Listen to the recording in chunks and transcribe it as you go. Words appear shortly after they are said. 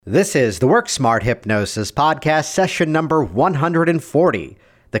This is the Work Smart Hypnosis podcast, session number 140,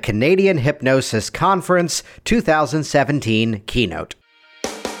 the Canadian Hypnosis Conference 2017 Keynote.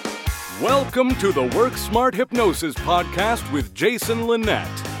 Welcome to the Work Smart Hypnosis podcast with Jason Linett,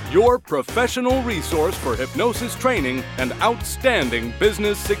 your professional resource for hypnosis training and outstanding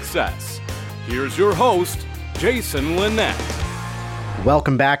business success. Here's your host, Jason Linett.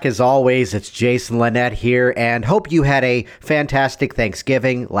 Welcome back. As always, it's Jason Linett here, and hope you had a fantastic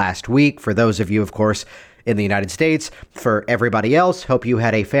Thanksgiving last week. For those of you, of course, in the United States. For everybody else, hope you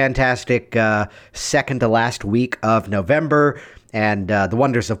had a fantastic second to last week of November, and the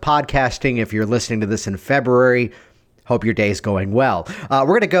wonders of podcasting. If you're listening to this in February, hope your day's going well. We're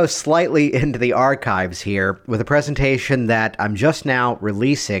going to go slightly into the archives here with a presentation that I'm just now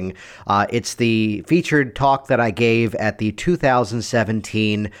releasing. It's the featured talk that I gave at the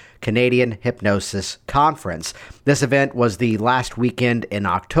 2017 Canadian Hypnosis Conference. This event was the last weekend in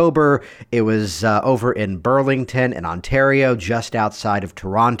October. It was over in Burlington in Ontario, just outside of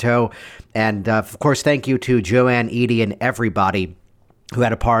Toronto. And of course, thank you to Joanne, Edie, and everybody who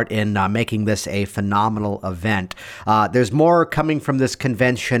had a part in making this a phenomenal event. There's more coming from this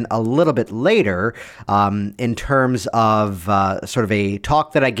convention a little bit later in terms of sort of a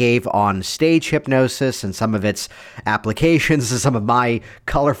talk that I gave on stage hypnosis and some of its applications and some of my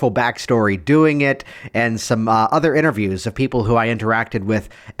colorful backstory doing it, and some other interviews of people who I interacted with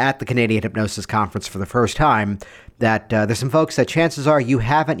at the Canadian Hypnosis Conference for the first time. That there's some folks that chances are you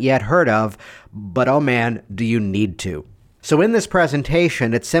haven't yet heard of, but oh man, do you need to. So in this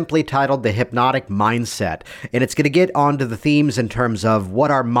presentation, it's simply titled The Hypnotic Mindset, and it's going to get onto the themes in terms of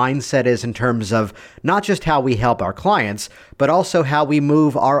what our mindset is in terms of not just how we help our clients, but also how we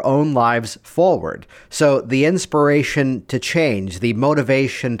move our own lives forward. So the inspiration to change, the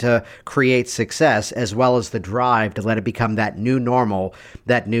motivation to create success, as well as the drive to let it become that new normal,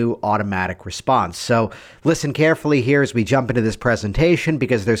 that new automatic response. So listen carefully here as we jump into this presentation,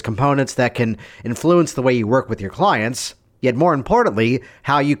 because there's components that can influence the way you work with your clients, yet more importantly,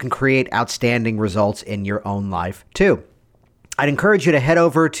 how you can create outstanding results in your own life too. I'd encourage you to head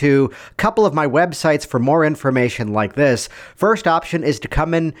over to a couple of my websites for more information like this. First option is to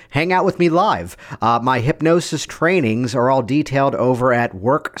come and hang out with me live. My hypnosis trainings are all detailed over at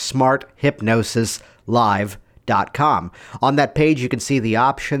WorkSmartHypnosisLive.com. On that page, you can see the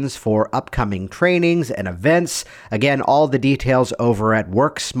options for upcoming trainings and events. Again, all the details over at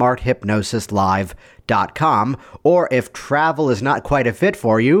WorkSmartHypnosisLive.com. Or if travel is not quite a fit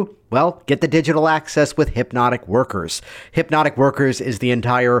for you, well, get the digital access with Hypnotic Workers. Hypnotic Workers is the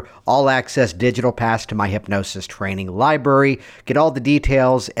entire all-access digital pass to my hypnosis training library. Get all the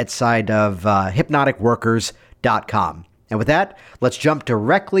details at side of hypnoticworkers.com. And with that, let's jump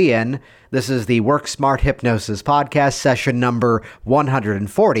directly in. This is the Work Smart Hypnosis podcast, session number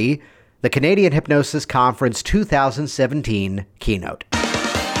 140, the Canadian Hypnosis Conference 2017 Keynote.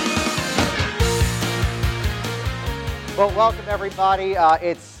 Well, welcome everybody.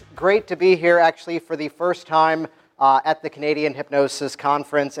 It's great to be here actually for the first time at the Canadian Hypnosis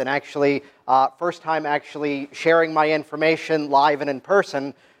Conference, and actually first time actually sharing my information live and in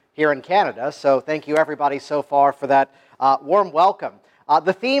person here in Canada. So thank you everybody so far for that warm welcome.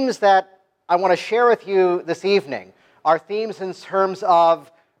 The themes that I want to share with you this evening are themes in terms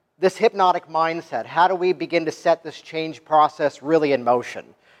of this hypnotic mindset. How do we begin to set this change process really in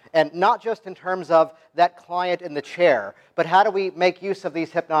motion? And not just in terms of that client in the chair, but how do we make use of these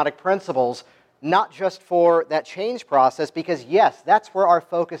hypnotic principles, not just for that change process, because yes, that's where our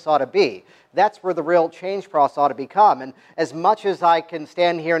focus ought to be. That's where the real change process ought to become. And as much as I can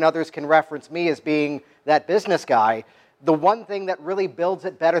stand here and others can reference me as being that business guy, the one thing that really builds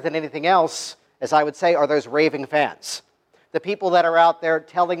it better than anything else, as I would say, are those raving fans. The people that are out there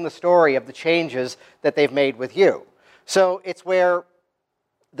telling the story of the changes that they've made with you. So it's where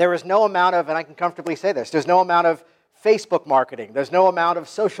there is no amount of, and I can comfortably say this, there's no amount of Facebook marketing, there's no amount of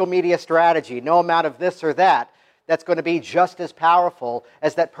social media strategy, no amount of this or that that's going to be just as powerful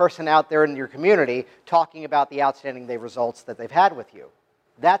as that person out there in your community talking about the outstanding results that they've had with you.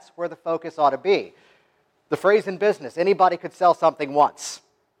 That's where the focus ought to be. The phrase in business, anybody could sell something once.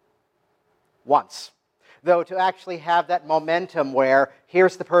 Once. Though to actually have that momentum where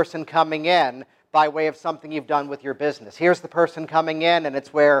here's the person coming in by way of something you've done with your business. Here's the person coming in, and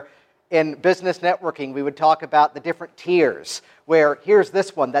it's where in business networking we would talk about the different tiers, where here's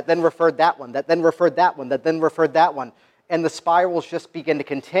this one that then referred that one, that then referred that one, that then referred that one, and the spirals just begin to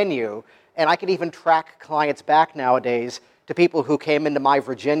continue. And I can even track clients back nowadays to people who came into my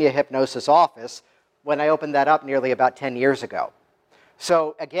Virginia hypnosis office when I opened that up nearly about 10 years ago.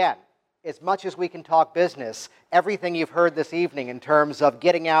 So again, as much as we can talk business, everything you've heard this evening in terms of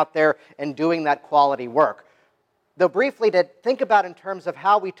getting out there and doing that quality work. Though briefly, to think about in terms of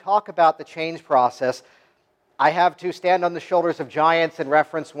how we talk about the change process, I have to stand on the shoulders of giants and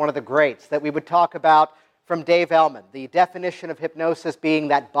reference one of the greats that we would talk about from Dave Ellman, the definition of hypnosis being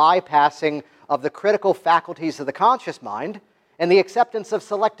that bypassing of the critical faculties of the conscious mind and the acceptance of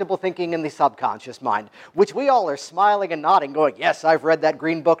selectable thinking in the subconscious mind, which we all are smiling and nodding, going, yes, I've read that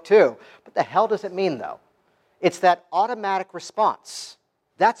green book too. But the hell does it mean, though? It's that automatic response.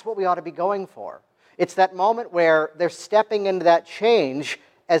 That's what we ought to be going for. It's that moment where they're stepping into that change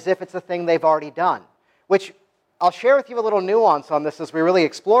as if it's a thing they've already done, which I'll share with you a little nuance on this as we really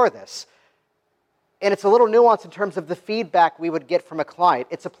explore this. And it's a little nuance in terms of the feedback we would get from a client.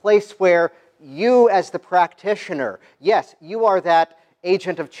 It's a place where you as the practitioner, yes, you are that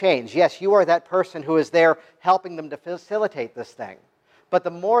agent of change. Yes, you are that person who is there helping them to facilitate this thing. But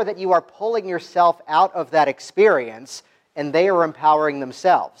the more that you are pulling yourself out of that experience and they are empowering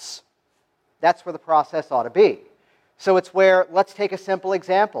themselves, that's where the process ought to be. So it's where, let's take a simple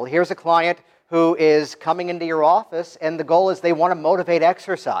example. Here's a client who is coming into your office and the goal is they want to motivate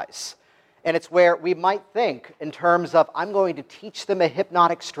exercise. And it's where we might think in terms of, I'm going to teach them a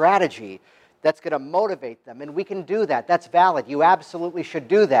hypnotic strategy that's going to motivate them. And we can do that. That's valid. You absolutely should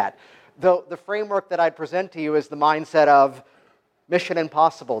do that. Though the framework that I'd present to you is the mindset of mission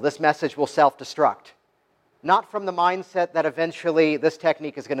impossible. This message will self-destruct. Not from the mindset that eventually this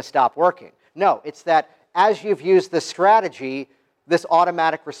technique is going to stop working. No, it's that as you've used this strategy, this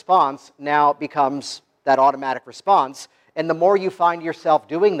automatic response now becomes that automatic response. And the more you find yourself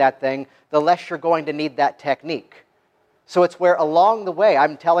doing that thing, the less you're going to need that technique. So it's where along the way,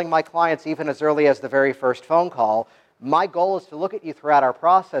 I'm telling my clients even as early as the very first phone call, my goal is to look at you throughout our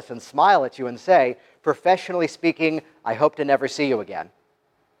process and smile at you and say, professionally speaking, I hope to never see you again.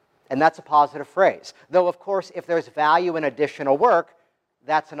 And that's a positive phrase. Though, of course, if there's value in additional work,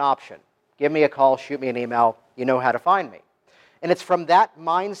 that's an option. Give me a call, shoot me an email, you know how to find me. And it's from that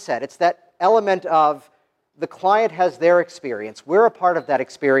mindset, it's that element of the client has their experience. We're a part of that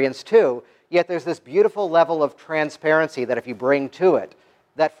experience too, yet there's this beautiful level of transparency that if you bring to it,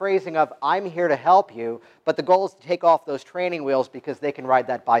 that phrasing of, I'm here to help you, but the goal is to take off those training wheels because they can ride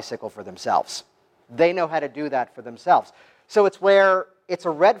that bicycle for themselves. They know how to do that for themselves. So it's where it's a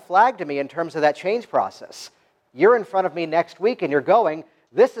red flag to me in terms of that change process. You're in front of me next week and you're going,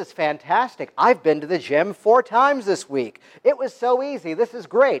 this is fantastic. I've been to the gym 4 times this week. It was so easy. This is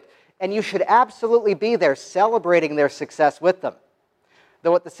great. And you should absolutely be there celebrating their success with them.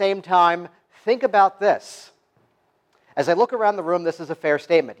 Though at the same time, think about this. As I look around the room, this is a fair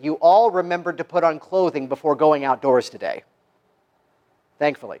statement. You all remembered to put on clothing before going outdoors today.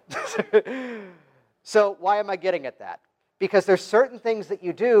 Thankfully. So why am I getting at that? Because there's certain things that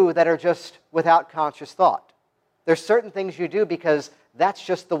you do that are just without conscious thought. There's certain things you do because that's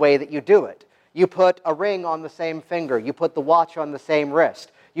just the way that you do it. You put a ring on the same finger. You put the watch on the same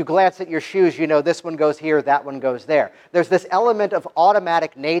wrist. You glance at your shoes, you know this one goes here, that one goes there. There's this element of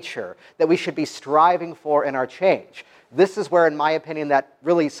automatic nature that we should be striving for in our change. This is where, in my opinion, that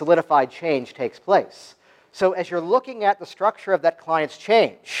really solidified change takes place. So as you're looking at the structure of that client's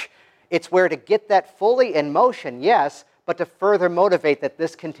change, it's where to get that fully in motion, yes, but to further motivate that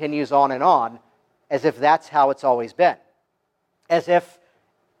this continues on, as if that's how it's always been. As if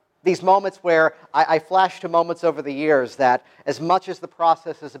these moments where I flash to moments over the years that as much as the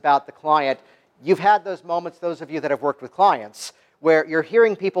process is about the client, you've had those moments, those of you that have worked with clients, where you're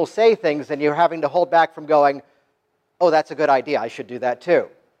hearing people say things and you're having to hold back from going, oh, that's a good idea, I should do that too.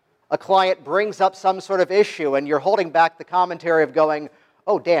 A client brings up some sort of issue and you're holding back the commentary of going,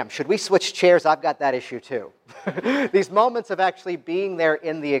 oh, damn, should we switch chairs? I've got that issue too. These moments of actually being there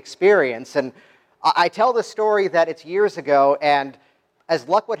in the experience. And I tell the story that it's years ago, and as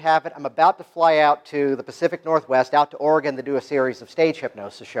luck would have it, I'm about to fly out to the Pacific Northwest, out to Oregon to do a series of stage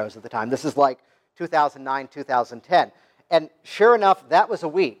hypnosis shows at the time. This is like 2009, 2010. And sure enough, that was a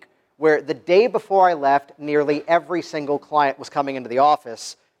week where the day before I left, nearly every single client was coming into the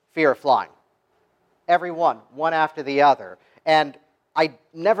office, fear of flying. Every one after the other. And I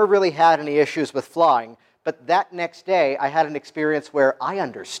never really had any issues with flying, but that next day I had an experience where I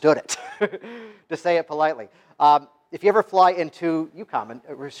understood it, to say it politely. If you ever fly into,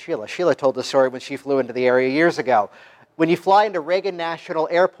 where's Sheila? Sheila told the story when she flew into the area years ago. When you fly into Reagan National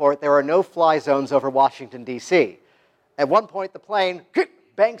Airport, there are no fly zones over Washington, D.C. At one point, the plane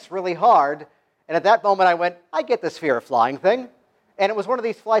banks really hard, and at that moment I went, I get this fear of flying thing. And it was one of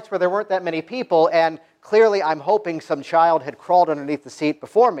these flights where there weren't that many people, and clearly I'm hoping some child had crawled underneath the seat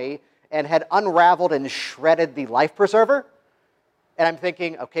before me and had unraveled and shredded the life preserver. And I'm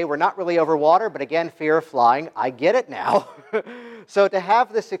thinking, okay, we're not really over water, but again, fear of flying, I get it now. So to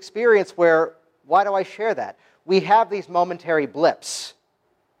have this experience where, why do I share that? We have these momentary blips,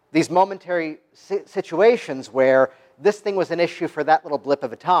 these momentary situations where this thing was an issue for that little blip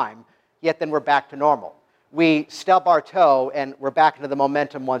of a time, yet then we're back to normal. We stub our toe and we're back into the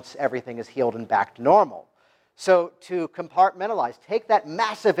momentum once everything is healed and back to normal. So to compartmentalize, take that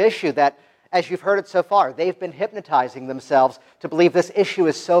massive issue that, as you've heard it so far, they've been hypnotizing themselves to believe this issue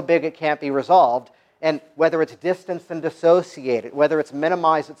is so big it can't be resolved, and whether it's distanced and dissociated, whether it's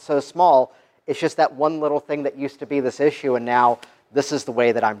minimized, it's so small, it's just that one little thing that used to be this issue, and now this is the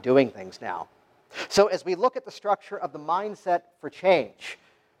way that I'm doing things now. So as we look at the structure of the mindset for change,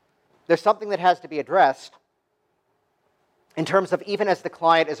 there's something that has to be addressed in terms of even as the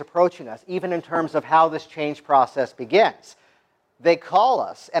client is approaching us, even in terms of how this change process begins. They call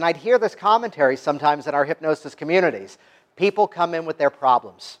us, and I'd hear this commentary sometimes in our hypnosis communities. People come in with their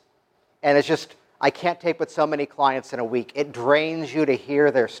problems, and it's just, I can't take with so many clients in a week. It drains you to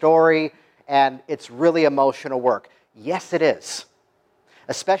hear their story, and it's really emotional work. Yes, it is.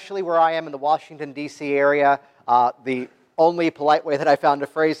 Especially where I am in the Washington, D.C. area, the only polite way that I found to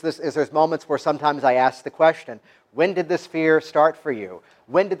phrase this is there's moments where sometimes I ask the question, when did this fear start for you?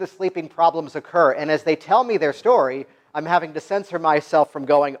 When did the sleeping problems occur? And as they tell me their story, I'm having to censor myself from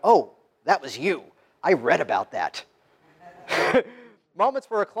going, oh, that was you. I read about that. Moments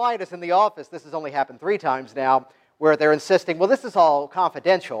where a client is in the office, this has only happened 3 times now, where they're insisting, well, this is all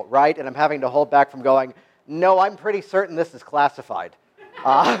confidential, right? And I'm having to hold back from going, no, I'm pretty certain this is classified.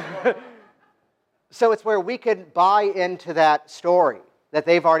 So it's where we can buy into that story that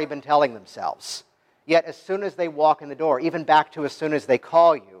they've already been telling themselves. Yet as soon as they walk in the door, even back to as soon as they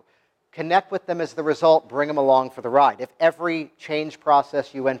call you, connect with them as the result, bring them along for the ride. If every change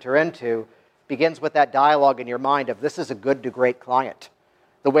process you enter into begins with that dialogue in your mind of this is a good to great client,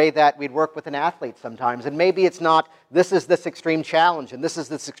 the way that we'd work with an athlete sometimes, and maybe it's not this is this extreme challenge and this is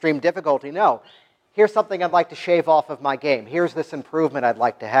this extreme difficulty. No, here's something I'd like to shave off of my game. Here's this improvement I'd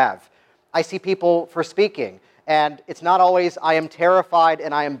like to have. I see people for speaking, and it's not always I am terrified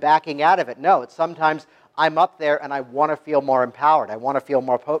and I am backing out of it. No, it's sometimes I'm up there and I want to feel more empowered. I want to feel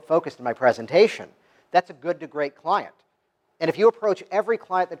more focused in my presentation. That's a good to great client. And if you approach every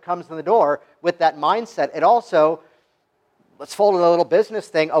client that comes in the door with that mindset, it also, let's fold in a little business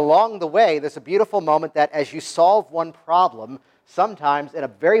thing, along the way, there's a beautiful moment that as you solve one problem, sometimes in a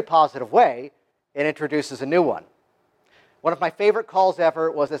very positive way, it introduces a new one. One of my favorite calls ever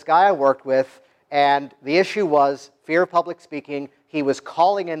was this guy I worked with, and the issue was fear of public speaking. He was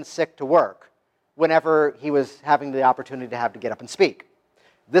calling in sick to work whenever he was having the opportunity to have to get up and speak.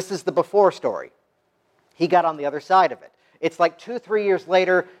 This is the before story. He got on the other side of it. It's like 2-3 years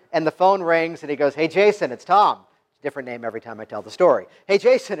later, and the phone rings, and he goes, hey, Jason, it's Tom. Different name every time I tell the story. Hey,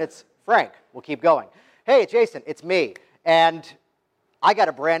 Jason, it's Frank. We'll keep going. Hey, Jason, it's me, and I got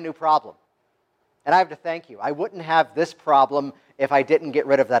a brand new problem. And I have to thank you. I wouldn't have this problem if I didn't get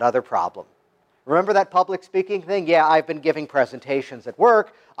rid of that other problem. Remember that public speaking thing? Yeah, I've been giving presentations at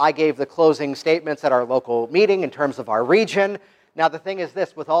work. I gave the closing statements at our local meeting in terms of our region. Now, the thing is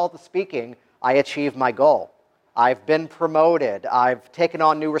this, with all the speaking, I achieved my goal. I've been promoted. I've taken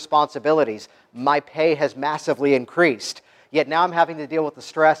on new responsibilities. My pay has massively increased. Yet now I'm having to deal with the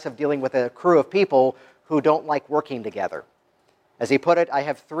stress of dealing with a crew of people who don't like working together. As he put it, I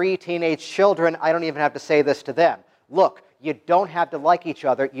have 3 teenage children. I don't even have to say this to them. Look, you don't have to like each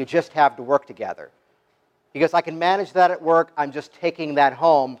other. You just have to work together. He goes, I can manage that at work. I'm just taking that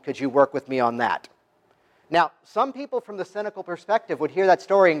home. Could you work with me on that? Now, some people from the cynical perspective would hear that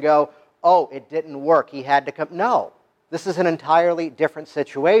story and go, oh, it didn't work. He had to come. No, this is an entirely different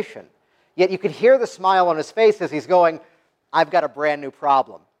situation. Yet you could hear the smile on his face as he's going, I've got a brand new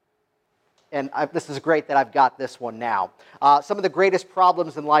problem. And this is great that I've got this one now. Some of the greatest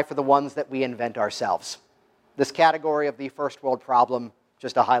problems in life are the ones that we invent ourselves. This category of the first world problem,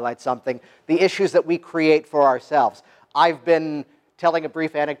 just to highlight something, the issues that we create for ourselves. I've been telling a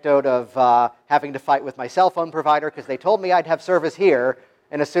brief anecdote of having to fight with my cell phone provider because they told me I'd have service here,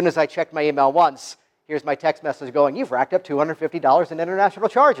 and as soon as I checked my email once, here's my text message going, you've racked up $250 in international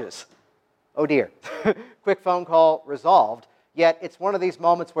charges. Oh dear. Quick phone call, resolved. Yet it's one of these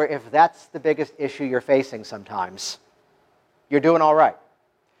moments where if that's the biggest issue you're facing sometimes, you're doing all right.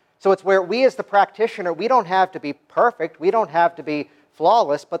 So it's where we as the practitioner, we don't have to be perfect, we don't have to be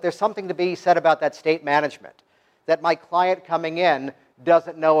flawless, but there's something to be said about that state management. That my client coming in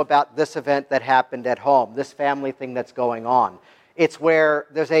doesn't know about this event that happened at home, this family thing that's going on. It's where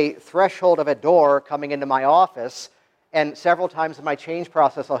there's a threshold of a door coming into my office, and several times in my change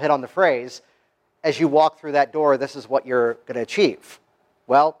process I'll hit on the phrase, as you walk through that door, this is what you're going to achieve.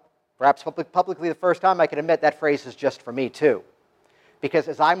 Well, perhaps publicly the first time I can admit that phrase is just for me too. Because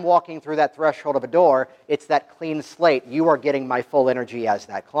as I'm walking through that threshold of a door, it's that clean slate. You are getting my full energy as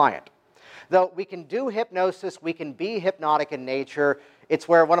that client. Though we can do hypnosis, we can be hypnotic in nature. It's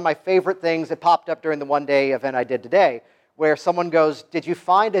where one of my favorite things that popped up during the one-day event I did today, where someone goes, did you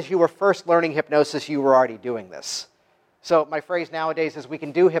find as you were first learning hypnosis, you were already doing this? So my phrase nowadays is we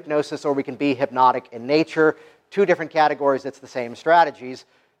can do hypnosis or we can be hypnotic in nature. Two different categories, it's the same strategies.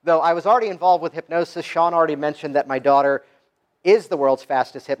 Though I was already involved with hypnosis, Sean already mentioned that my daughter is the world's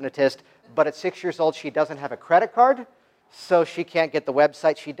fastest hypnotist, but at 6 years old, she doesn't have a credit card, so she can't get the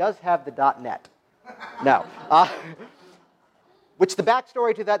website. She does have the .net. No. Which the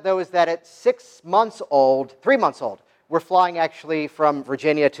backstory to that, though, is that at 3 months old, we're flying actually from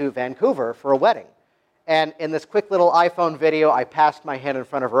Virginia to Vancouver for a wedding. And in this quick little iPhone video, I passed my hand in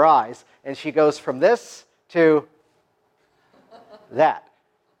front of her eyes, and she goes from this to that.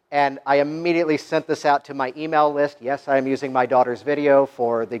 And I immediately sent this out to my email list. Yes, I am using my daughter's video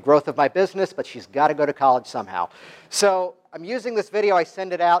for the growth of my business, but she's got to go to college somehow. So I'm using this video. I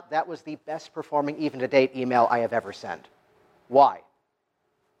send it out. That was the best performing, even to date, email I have ever sent. Why?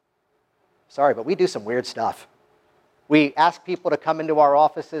 Sorry, but we do some weird stuff. We ask people to come into our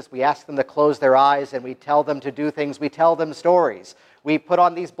offices. We ask them to close their eyes, and we tell them to do things. We tell them stories. We put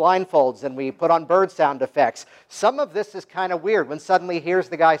on these blindfolds, and we put on bird sound effects. Some of this is kind of weird when suddenly here's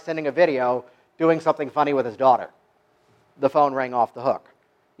the guy sending a video doing something funny with his daughter. The phone rang off the hook.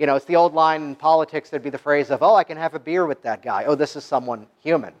 You know, it's the old line in politics. There'd be the phrase of, oh, I can have a beer with that guy. Oh, this is someone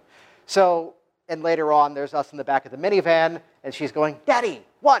human. So, and later on, there's us in the back of the minivan, and she's going, Daddy,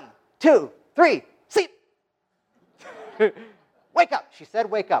 1, 2, 3, sleep. Wake up. She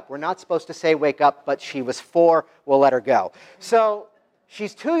said wake up. We're not supposed to say wake up, but she was 4. We'll let her go. So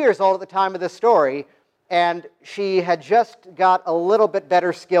she's 2 years old at the time of this story, and she had just got a little bit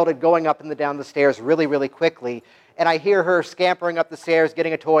better skilled at going up and down the stairs really, really quickly. And I hear her scampering up the stairs,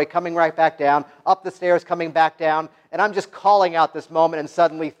 getting a toy, coming right back down, up the stairs, coming back down. And I'm just calling out this moment, and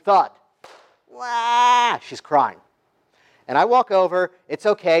suddenly, thud. Wah! She's crying. And I walk over, it's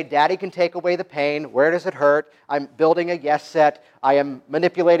okay, Daddy can take away the pain. Where does it hurt? I'm building a yes set. I am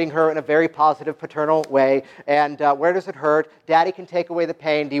manipulating her in a very positive paternal way. And where does it hurt? Daddy can take away the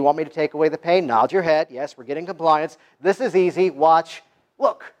pain. Do you want me to take away the pain? Nod your head. Yes, we're getting compliance. This is easy. Watch.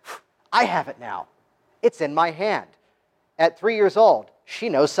 Look, I have it now. It's in my hand. At 3 years old, she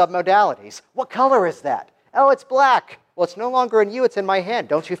knows submodalities. What color is that? Oh, it's black. Well, it's no longer in you, it's in my hand.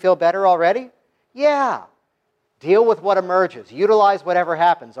 Don't you feel better already? Yeah. Deal with what emerges. Utilize whatever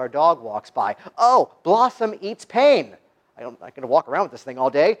happens. Our dog walks by. Oh, Blossom eats pain. I'm not going to walk around with this thing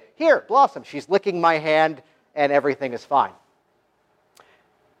all day. Here, Blossom. She's licking my hand, and everything is fine.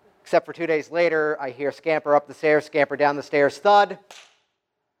 Except for 2 days later, I hear scamper up the stairs, scamper down the stairs, thud.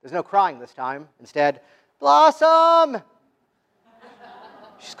 There's no crying this time. Instead, Blossom!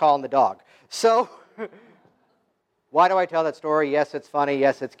 She's calling the dog. So, why do I tell that story? Yes, it's funny.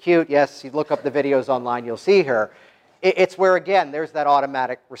 Yes, it's cute. Yes, you look up the videos online, you'll see her. It's where, again, there's that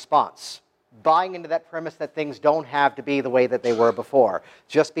automatic response. Buying into that premise that things don't have to be the way that they were before.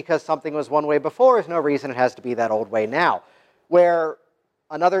 Just because something was one way before is no reason it has to be that old way now. Where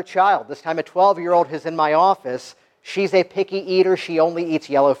another child, this time a 12-year-old, who's in my office, she's a picky eater. She only eats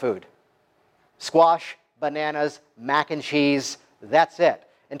yellow food. Squash, bananas, mac and cheese, that's it.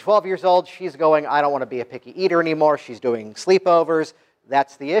 And 12 years old, she's going, I don't want to be a picky eater anymore. She's doing sleepovers.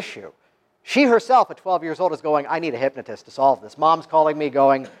 That's the issue. She herself, at 12 years old, is going, I need a hypnotist to solve this. Mom's calling me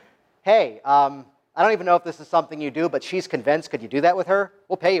going, hey, I don't even know if this is something you do, but she's convinced. Could you do that with her?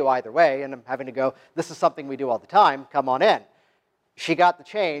 We'll pay you either way. And I'm having to go, this is something we do all the time. Come on in. She got the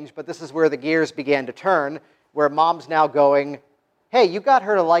change, but this is where the gears began to turn, where Mom's now going, hey, you got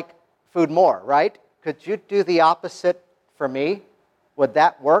her to like food more, right? Could you do the opposite for me? Would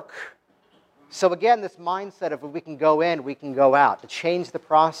that work? So again, this mindset of if we can go in, we can go out, to change the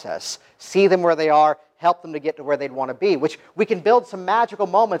process, see them where they are, help them to get to where they'd want to be, which we can build some magical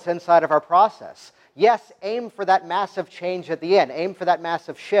moments inside of our process. Yes, aim for that massive change at the end, aim for that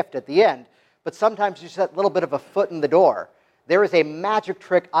massive shift at the end, but sometimes just that little bit of a foot in the door. There is a magic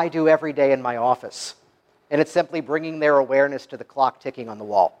trick I do every day in my office, and it's simply bringing their awareness to the clock ticking on the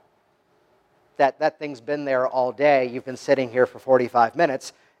wall. That thing's been there all day. You've been sitting here for 45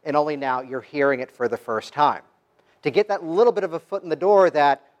 minutes, and only now you're hearing it for the first time. To get that little bit of a foot in the door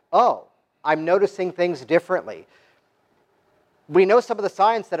that, oh, I'm noticing things differently. We know some of the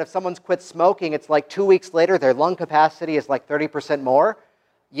science that if someone's quit smoking, it's like 2 weeks later, their lung capacity is like 30% more.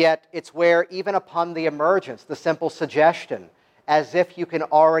 Yet it's where even upon the emergence, the simple suggestion, as if you can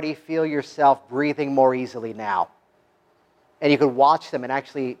already feel yourself breathing more easily now. And you can watch them and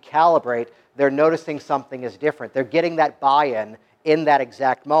actually calibrate. They're noticing something is different. They're getting that buy-in in that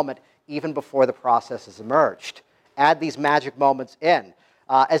exact moment, even before the process has emerged. Add these magic moments in,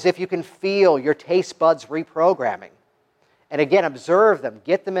 as if you can feel your taste buds reprogramming. And again, observe them,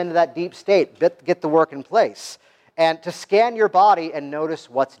 get them into that deep state, get the work in place. And to scan your body and notice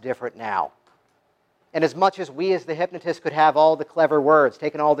what's different now. And as much as we as the hypnotist could have all the clever words,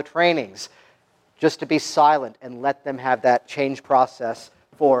 taken all the trainings, just to be silent and let them have that change process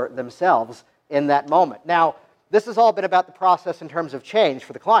for themselves in that moment. Now, this has all been about the process in terms of change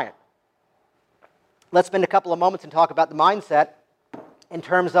for the client. Let's spend a couple of moments and talk about the mindset in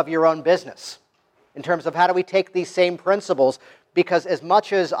terms of your own business, in terms of how do we take these same principles, because as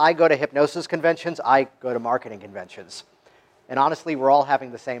much as I go to hypnosis conventions, I go to marketing conventions. And honestly, we're all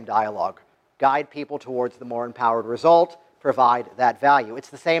having the same dialogue. Guide people towards the more empowered result, provide that value. It's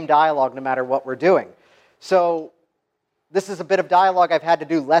the same dialogue no matter what we're doing. So this is a bit of dialogue I've had to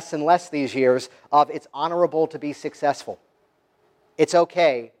do less and less these years of it's honorable to be successful. It's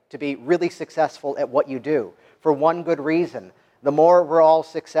okay to be really successful at what you do for one good reason. The more we're all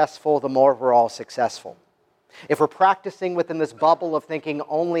successful, the more we're all successful. If we're practicing within this bubble of thinking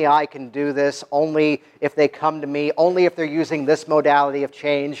only I can do this, only if they come to me, only if they're using this modality of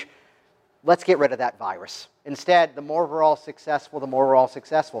change, let's get rid of that virus. Instead, the more we're all successful, the more we're all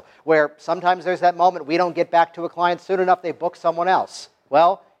successful. Where sometimes there's that moment we don't get back to a client soon enough, they book someone else.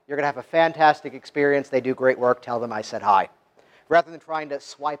 Well, you're going to have a fantastic experience. They do great work. Tell them I said hi. Rather than trying to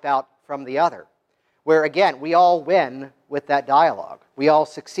swipe out from the other. Where, again, we all win with that dialogue. We all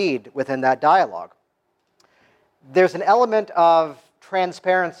succeed within that dialogue. There's an element of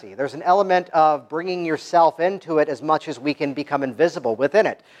transparency. There's an element of bringing yourself into it as much as we can become invisible within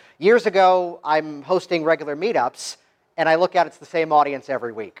it. Years ago, I'm hosting regular meetups, and I look at it's the same audience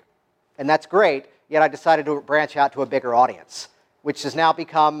every week. And that's great, yet I decided to branch out to a bigger audience, which has now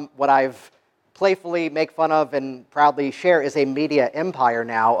become what I've playfully make fun of and proudly share is a media empire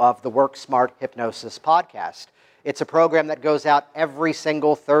now of the Work Smart Hypnosis podcast. It's a program that goes out every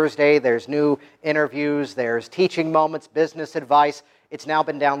single Thursday. There's new interviews, there's teaching moments, business advice. It's now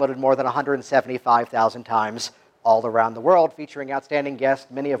been downloaded more than 175,000 times all around the world, featuring outstanding guests,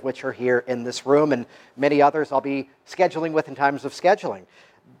 many of which are here in this room, and many others I'll be scheduling with in times of scheduling.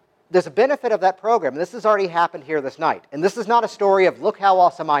 There's a benefit of that program. This has already happened here this night. And this is not a story of, look how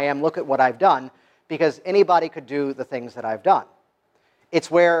awesome I am, look at what I've done, because anybody could do the things that I've done. It's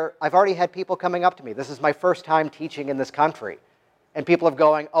where I've already had people coming up to me. This is my first time teaching in this country. And people are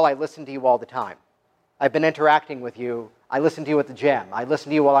going, oh, I listen to you all the time. I've been interacting with you. I listen to you at the gym. I listen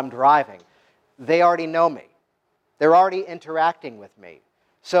to you while I'm driving. They already know me. They're already interacting with me.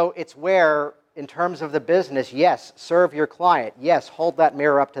 So it's where, in terms of the business, yes, serve your client. Yes, hold that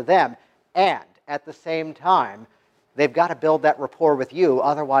mirror up to them. And at the same time, they've got to build that rapport with you.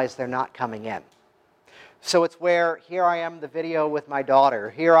 Otherwise, they're not coming in. So it's where here I am, the video with my daughter.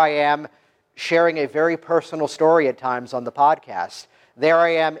 Here I am sharing a very personal story at times on the podcast. There I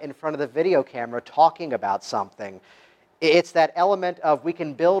am in front of the video camera talking about something. It's that element of we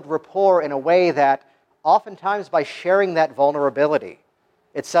can build rapport in a way that oftentimes by sharing that vulnerability,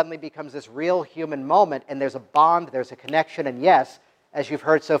 it suddenly becomes this real human moment, and there's a bond, there's a connection, and yes, as you've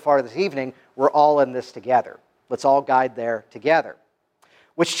heard so far this evening, we're all in this together. Let's all guide there together.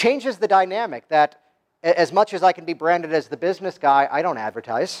 Which changes the dynamic that as much as I can be branded as the business guy, I don't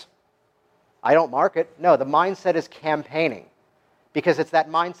advertise. I don't market. No, the mindset is campaigning because it's that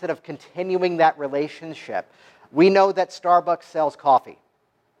mindset of continuing that relationship. We know that Starbucks sells coffee.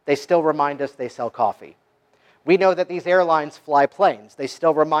 They still remind us they sell coffee. We know that these airlines fly planes. They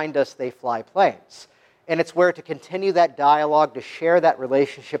still remind us they fly planes. And it's where to continue that dialogue, to share that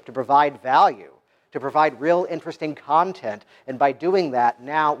relationship, to provide value, to provide real interesting content. And by doing that,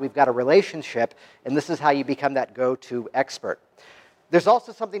 now we've got a relationship, and this is how you become that go-to expert. There's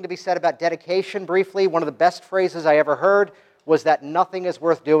also something to be said about dedication briefly. One of the best phrases I ever heard was that nothing is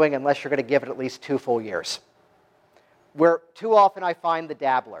worth doing unless you're going to give it at least 2 full years. Where too often I find the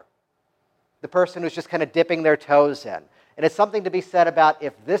dabbler, the person who's just kind of dipping their toes in. And it's something to be said about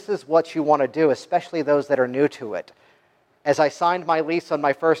if this is what you want to do, especially those that are new to it. As I signed my lease on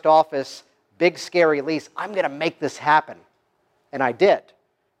my first office, big scary lease, I'm going to make this happen. And I did.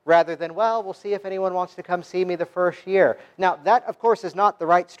 Rather than, well, we'll see if anyone wants to come see me the first year. Now, that, of course, is not the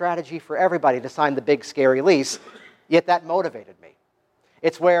right strategy for everybody to sign the big scary lease, yet that motivated me.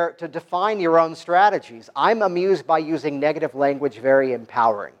 It's where to define your own strategies. I'm amused by using negative language very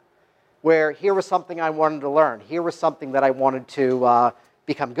empowering. Where here was something I wanted to learn. Here was something that I wanted to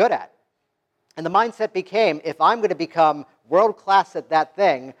become good at. And the mindset became, if I'm going to become world class at that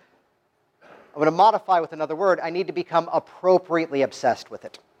thing, I'm going to modify with another word, I need to become appropriately obsessed with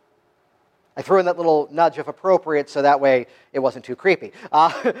it. I threw in that little nudge of appropriate so that way it wasn't too creepy.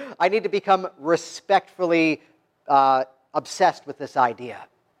 I need to become respectfully obsessed with this idea.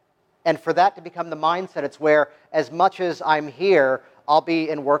 And for that to become the mindset, it's where as much as I'm here, I'll be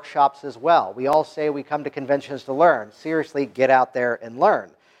in workshops as well. We all say we come to conventions to learn. Seriously, get out there and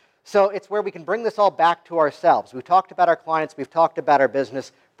learn. So it's where we can bring this all back to ourselves. We've talked about our clients, we've talked about our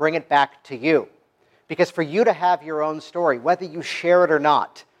business, bring it back to you. Because for you to have your own story, whether you share it or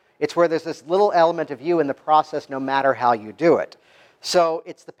not, it's where there's this little element of you in the process no matter how you do it. So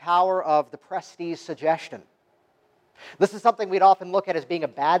it's the power of the prestige suggestion. This is something we'd often look at as being a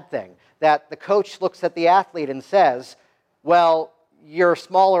bad thing, that the coach looks at the athlete and says, well, you're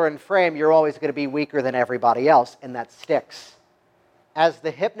smaller in frame, you're always going to be weaker than everybody else, and that sticks. As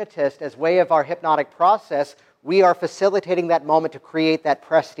the hypnotist, as way of our hypnotic process, we are facilitating that moment to create that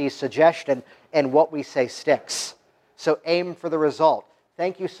prestige suggestion, and what we say sticks. So aim for the result.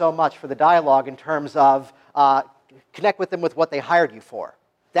 Thank you so much for the dialogue in terms of connect with them with what they hired you for.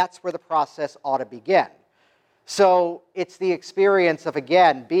 That's where the process ought to begin. So it's the experience of,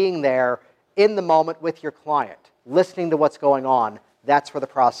 again, being there in the moment with your client, listening to what's going on. That's where the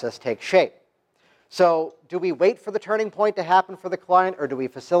process takes shape. So do we wait for the turning point to happen for the client, or do we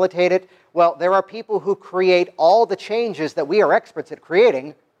facilitate it? Well, there are people who create all the changes that we are experts at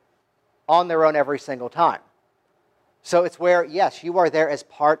creating on their own every single time. So it's where, yes, you are there as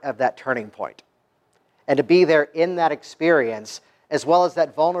part of that turning point. And to be there in that experience, as well as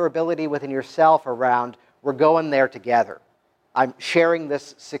that vulnerability within yourself around, we're going there together. I'm sharing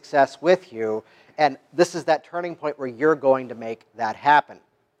this success with you, and this is that turning point where you're going to make that happen.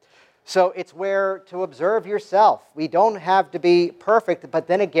 So it's where to observe yourself. We don't have to be perfect, but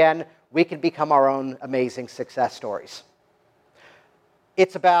then again, we can become our own amazing success stories.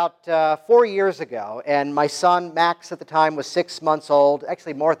 It's about 4 years ago, and my son, Max, at the time was 6 months old.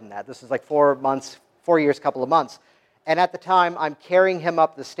 Actually, more than that. This is like 4 years, couple of months. And at the time, I'm carrying him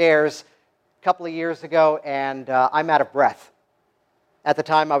up the stairs a couple of years ago, and I'm out of breath. At the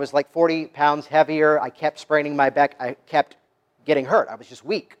time, I was like 40 pounds heavier. I kept spraining my back. I kept getting hurt. I was just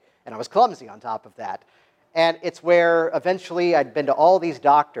weak, and I was clumsy on top of that. And it's where eventually I'd been to all these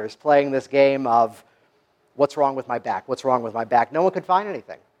doctors playing this game of, what's wrong with my back? What's wrong with my back? No one could find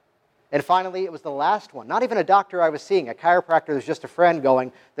anything. And finally, it was the last one. Not even a doctor I was seeing. A chiropractor was just a friend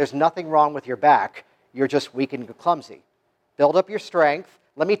going, there's nothing wrong with your back. You're just weak and clumsy. Build up your strength.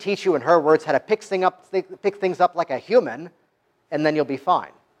 Let me teach you, in her words, how to pick things up like a human, and then you'll be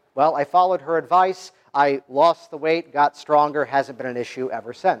fine. Well, I followed her advice. I lost the weight, got stronger, hasn't been an issue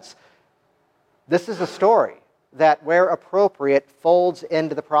ever since. This is a story that, where appropriate, folds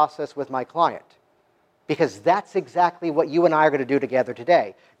into the process with my client. Because that's exactly what you and I are going to do together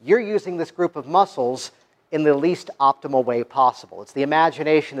today. You're using this group of muscles in the least optimal way possible. It's the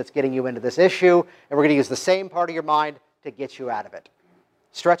imagination that's getting you into this issue, and we're going to use the same part of your mind to get you out of it.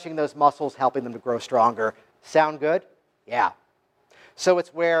 Stretching those muscles, helping them to grow stronger. Sound good? Yeah. So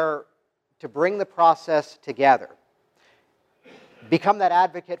it's where to bring the process together. Become that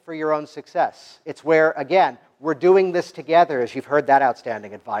advocate for your own success. It's where, again, we're doing this together, as you've heard that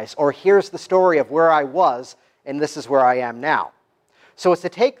outstanding advice, or here's the story of where I was, and this is where I am now. So it's to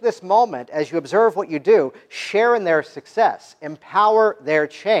take this moment, as you observe what you do, share in their success, empower their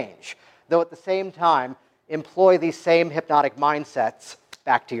change, though at the same time, employ these same hypnotic mindsets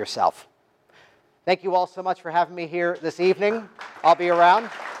back to yourself. Thank you all so much for having me here this evening. I'll be around.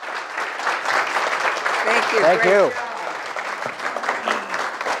 Thank you. Thank you.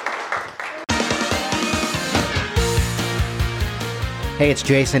 Hey, it's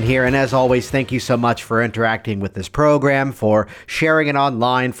Jason here, and as always, thank you so much for interacting with this program, for sharing it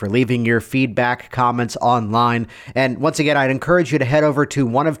online, for leaving your feedback, comments online. And once again, I'd encourage you to head over to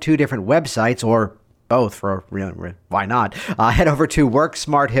one of two different websites, or both, for why not? Head over to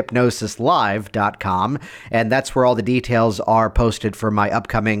WorkSmartHypnosisLive.com, and that's where all the details are posted for my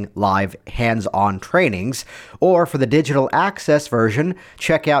upcoming live hands-on trainings. Or for the digital access version,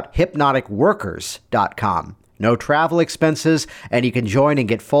 check out HypnoticWorkers.com. No travel expenses, and you can join and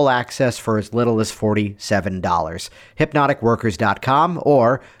get full access for as little as $47. HypnoticWorkers.com,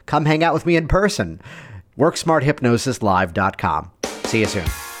 or come hang out with me in person. WorkSmartHypnosisLive.com. See you soon.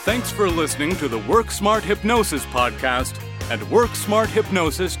 Thanks for listening to the Work Smart Hypnosis podcast at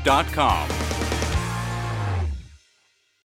WorkSmartHypnosis.com.